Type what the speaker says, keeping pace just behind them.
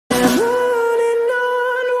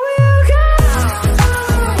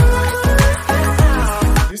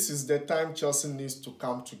is the time Chelsea needs to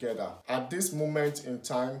come together. At this moment in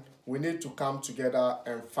time, we need to come together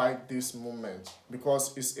and fight this moment,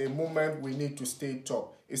 because it's a moment we need to stay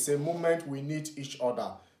top. It's a moment we need each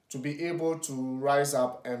other to be able to rise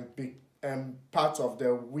up and be part of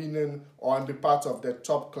the winning, or be part of the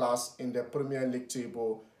top class in the Premier League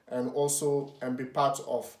table, and also be part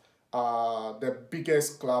of the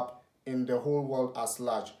biggest club in the whole world as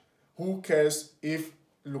large. Who cares if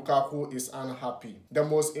Lukaku is unhappy? The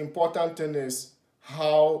most important thing is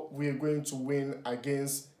how we're going to win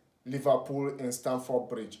against Liverpool in Stamford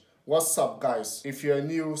Bridge. What's up, guys? If you're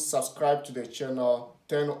new, subscribe to the channel,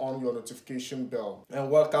 turn on your notification bell,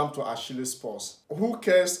 and welcome to Achilles Sports. Who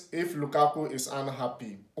cares if Lukaku is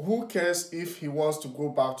unhappy? Who cares if he wants to go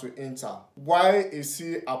back to Inter? Why is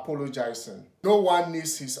he apologizing? No one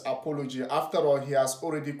needs his apology. After all, he has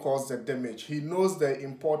already caused the damage. He knows the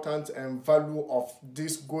importance and value of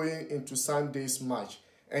this going into Sunday's match,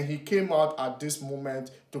 and he came out at this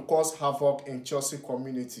moment to cause havoc in Chelsea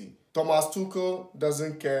community. Thomas Tuchel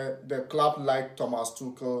doesn't care. The club like Thomas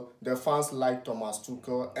Tuchel. The fans like Thomas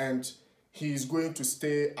Tuchel, and he is going to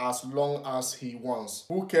stay as long as he wants.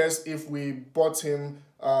 Who cares if we bought him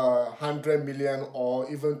 100 million or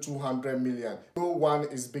even 200 million? No one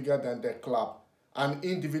is bigger than the club. An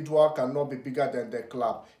individual cannot be bigger than the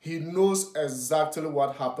club. He knows exactly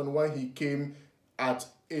what happened when he came at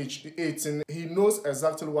age 18. He knows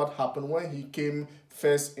exactly what happened when he came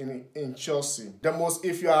first in Chelsea.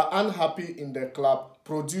 If you are unhappy in the club,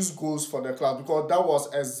 produce goals for the club, because that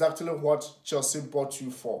was exactly what Chelsea bought you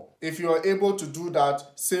for. If you are able to do that,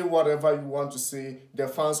 say whatever you want to say, the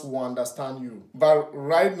fans will understand you. But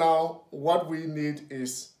right now, what we need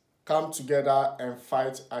is come together and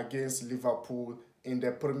fight against Liverpool in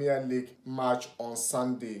the Premier League match on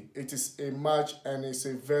Sunday. It is a match, and it's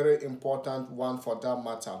a very important one for that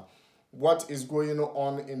matter. What is going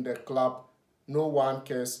on in the club, no one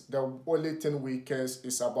cares. The only thing we care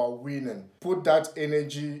is about winning. Put that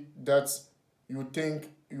energy that you think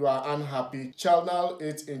you are unhappy, channel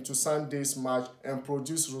it into Sunday's match and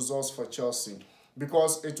produce results for Chelsea,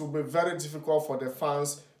 because it will be very difficult for the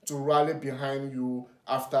fans to rally behind you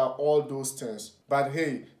after all those things. But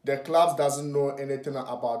hey, the club doesn't know anything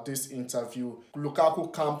about this interview.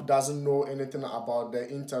 Lukaku camp doesn't know anything about the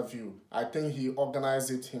interview. I think he organized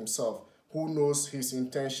it himself. Who knows his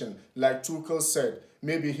intention? Like Tuchel said,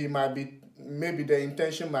 maybe the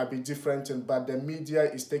intention might be different, but the media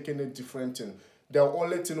is taking it different. The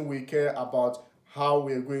only thing we care about how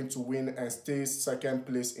we're going to win and stay second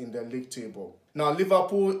place in the league table. Now,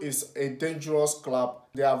 Liverpool is a dangerous club.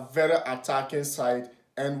 They are very attacking side,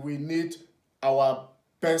 and we need our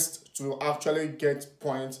best to actually get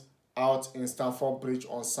points out in Stamford Bridge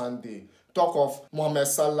on Sunday. Talk of Mohamed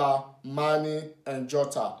Salah, Mane, and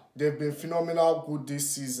Jota. They've been phenomenal good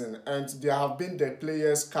this season, and they have been the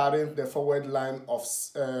players carrying the forward line of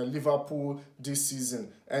Liverpool this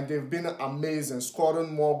season, and they've been amazing,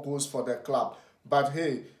 scoring more goals for the club. But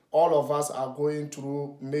hey, all of us are going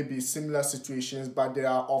through maybe similar situations, but they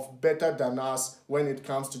are of better than us when it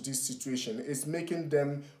comes to this situation. It's making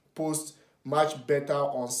them post much better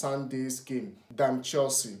on Sunday's game than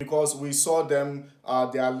Chelsea, because we saw them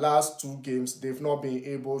their last two games, they've not been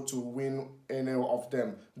able to win any of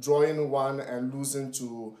them, drawing one and losing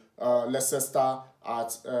to Leicester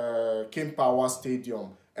at King Power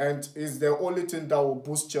Stadium. And it's the only thing that will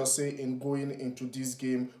boost Chelsea in going into this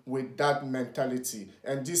game with that mentality.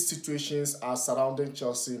 And these situations are surrounding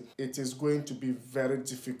Chelsea. It is going to be very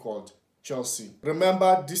difficult, Chelsea.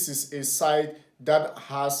 Remember, this is a side that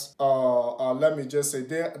has, let me just say,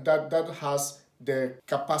 that has the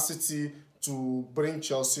capacity to bring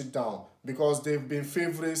Chelsea down, because they've been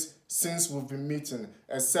favourites since we've been meeting,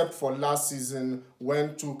 except for last season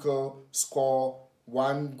when Tuchel scored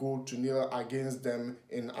 1-0 against them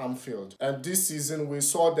in Anfield. And this season we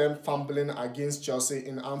saw them fumbling against Chelsea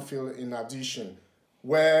in Anfield in addition,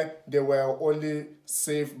 where they were only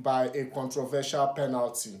saved by a controversial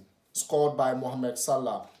penalty scored by Mohamed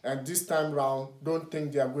Salah. And this time round, don't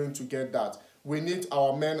think they are going to get that. We need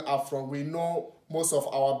our men up front. We know most of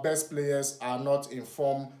our best players are not in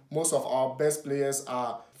form. Most of our best players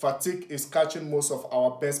are fatigue is catching most of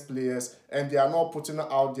our best players, and they are not putting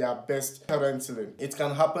out their best currently. It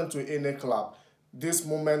can happen to any club. This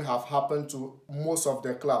moment have happened to most of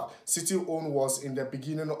the club. City own was in the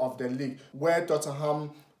beginning of the league, where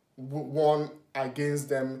Tottenham won against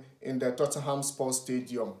them in the Tottenham Sports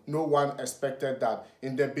Stadium. No one expected that.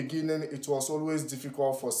 In the beginning, it was always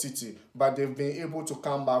difficult for City, but they've been able to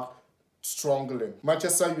come back strongly.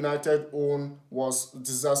 Manchester United own was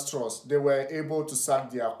disastrous. They were able to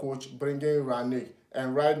sack their coach, bring in Werner,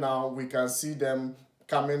 and right now we can see them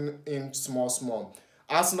coming in small.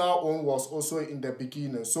 Arsenal own was also in the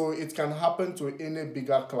beginning, so it can happen to any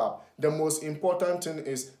bigger club. The most important thing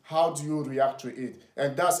is how do you react to it,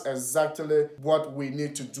 and that's exactly what we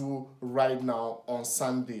need to do right now on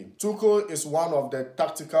Sunday. Tuchel is one of the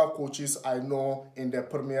tactical coaches I know in the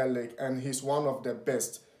Premier League, and he's one of the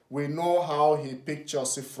best. We know how he picked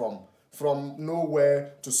Chelsea from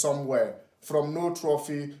nowhere to somewhere, from no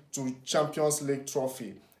trophy to Champions League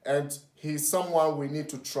trophy. And he's someone we need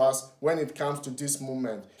to trust when it comes to this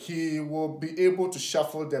moment. He will be able to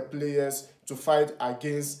shuffle the players to fight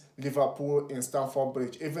against Liverpool in Stamford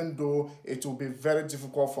Bridge, even though it will be very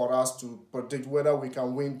difficult for us to predict whether we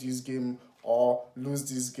can win this game or lose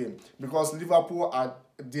this game, because Liverpool are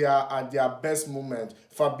at their best moment.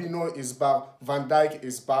 Fabinho is back, Van Dijk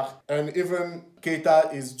is back, and even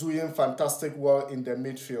Keita is doing fantastic well in the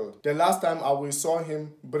midfield. The last time we saw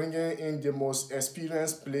him bringing in the most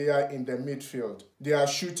experienced player in the midfield. They are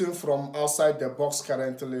shooting from outside the box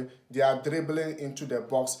currently. They are dribbling into the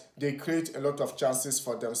box. They create a lot of chances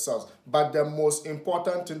for themselves. But the most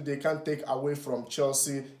important thing they can take away from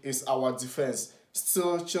Chelsea is our defense.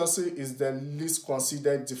 Still, Chelsea is the least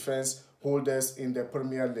conceded defense holders in the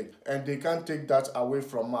Premier League, and they can't take that away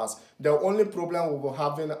from us. The only problem we were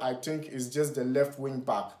having, I think, is just the left wing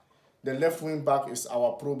back. The left wing back is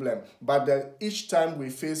our problem. But each time we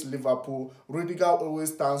face Liverpool, Rudiger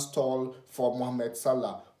always stands tall for Mohamed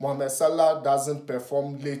Salah. Mohamed Salah doesn't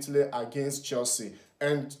perform lately against Chelsea,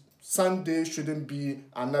 and Sunday shouldn't be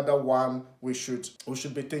another one we should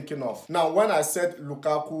be thinking of. Now, when I said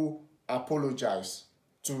Lukaku apologize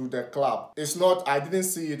to the club, it's not, I didn't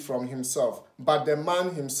see it from himself, but the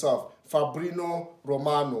man himself, Fabrizio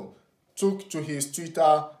Romano, took to his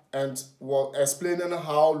Twitter and was explaining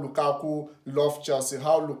how Lukaku loves Chelsea,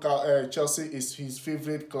 how Chelsea is his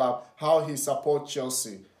favorite club, how he supports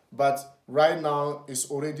Chelsea. But right now,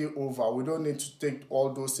 it's already over. We don't need to take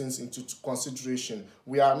all those things into consideration.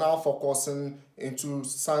 We are now focusing into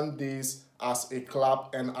Sundays as a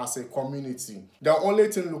club and as a community. The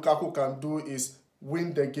only thing Lukaku can do is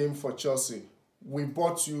win the game for Chelsea. We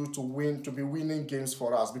bought you to be winning games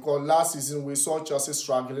for us, because last season we saw Chelsea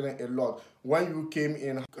struggling a lot. When you came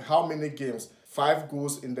in, how many games? 5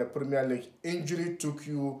 goals in the Premier League. Injury took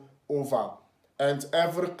you over, and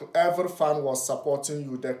every fan was supporting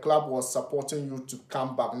you. The club was supporting you to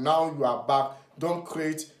come back. Now you are back. Don't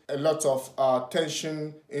create a lot of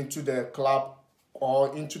tension into the club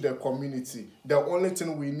or into the community. The only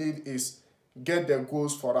thing we need is get the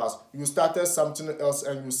goals for us. You started something else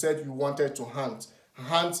and you said you wanted to hunt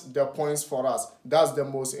the points for us. That's the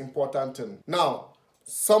most important thing. Now,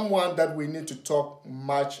 someone that we need to talk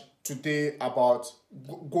much today about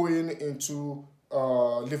going into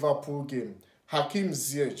Liverpool game, Hakim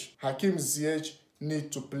Ziyech. Hakim Ziyech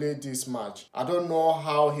need to play this match. I don't know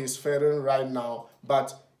how he's faring right now,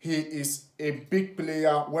 but he is a big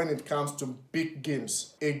player when it comes to big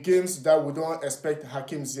games. Games that we don't expect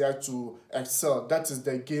Hakim Ziyech to excel. That is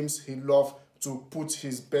the games he loves to put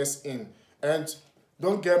his best in. And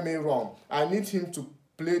don't get me wrong, I need him to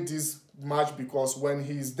play this match because when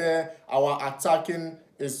he's there, our attacking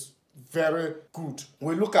is very good.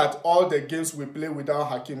 We look at all the games we play without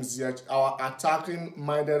Hakim Ziyech, our attacking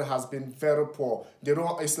minded has been very poor.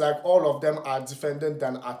 It's like all of them are defending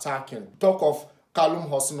than attacking. Talk of Callum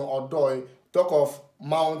Hudson-Odoi, talk of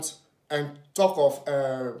Mount, and talk of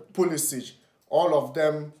Pulisic. All of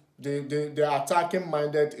them, the attacking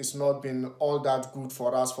minded is not been all that good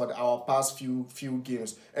for us for our past few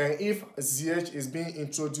games. And if Ziyech is being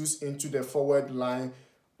introduced into the forward line,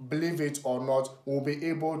 believe it or not, we'll be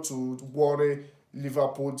able to worry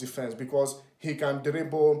Liverpool defense, because he can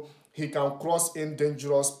dribble, he can cross in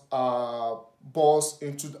dangerous balls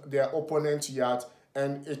into their opponent's yard.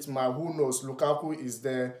 And who knows, Lukaku is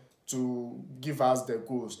there to give us the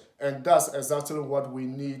goals. And that's exactly what we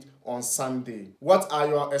need on Sunday. What are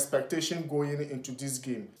your expectations going into this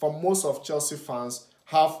game? For most of Chelsea fans,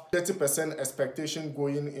 have 30% expectation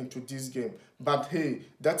going into this game. But hey,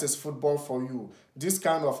 that is football for you. This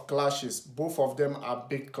kind of clashes, both of them are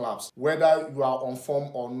big clubs. Whether you are on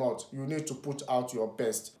form or not, you need to put out your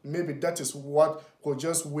best. Maybe that is what could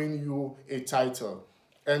just win you a title.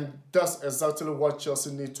 And that's exactly what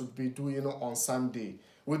Chelsea need to be doing on Sunday.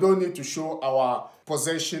 We don't need to show our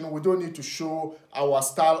possession. We don't need to show our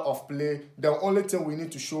style of play. The only thing we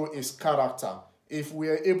need to show is character. If we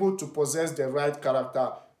are able to possess the right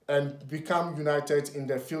character and become united in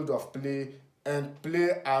the field of play and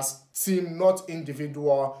play as team, not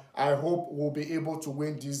individual, I hope we'll be able to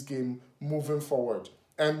win this game moving forward.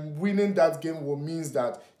 And winning that game will mean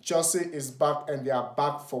that Chelsea is back and they are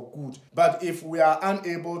back for good. But if we are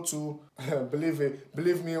unable to,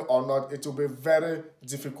 believe me or not, it will be very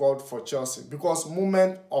difficult for Chelsea, because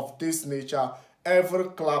moment of this nature, every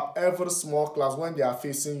club, every small clubs, when they are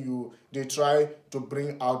facing you, they try to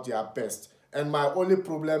bring out their best. And my only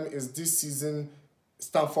problem is this season,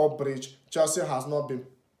 Stamford Bridge, Chelsea has not been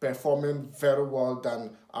performing very well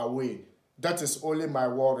than away. That is only my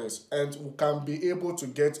worries, and we can be able to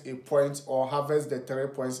get a point or harvest the 3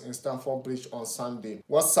 points in Stamford Bridge on Sunday.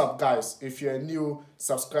 What's up, guys? If you're new,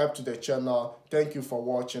 subscribe to the channel. Thank you for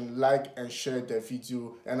watching. Like and share the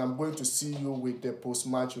video, and I'm going to see you with the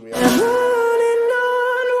post-match reaction.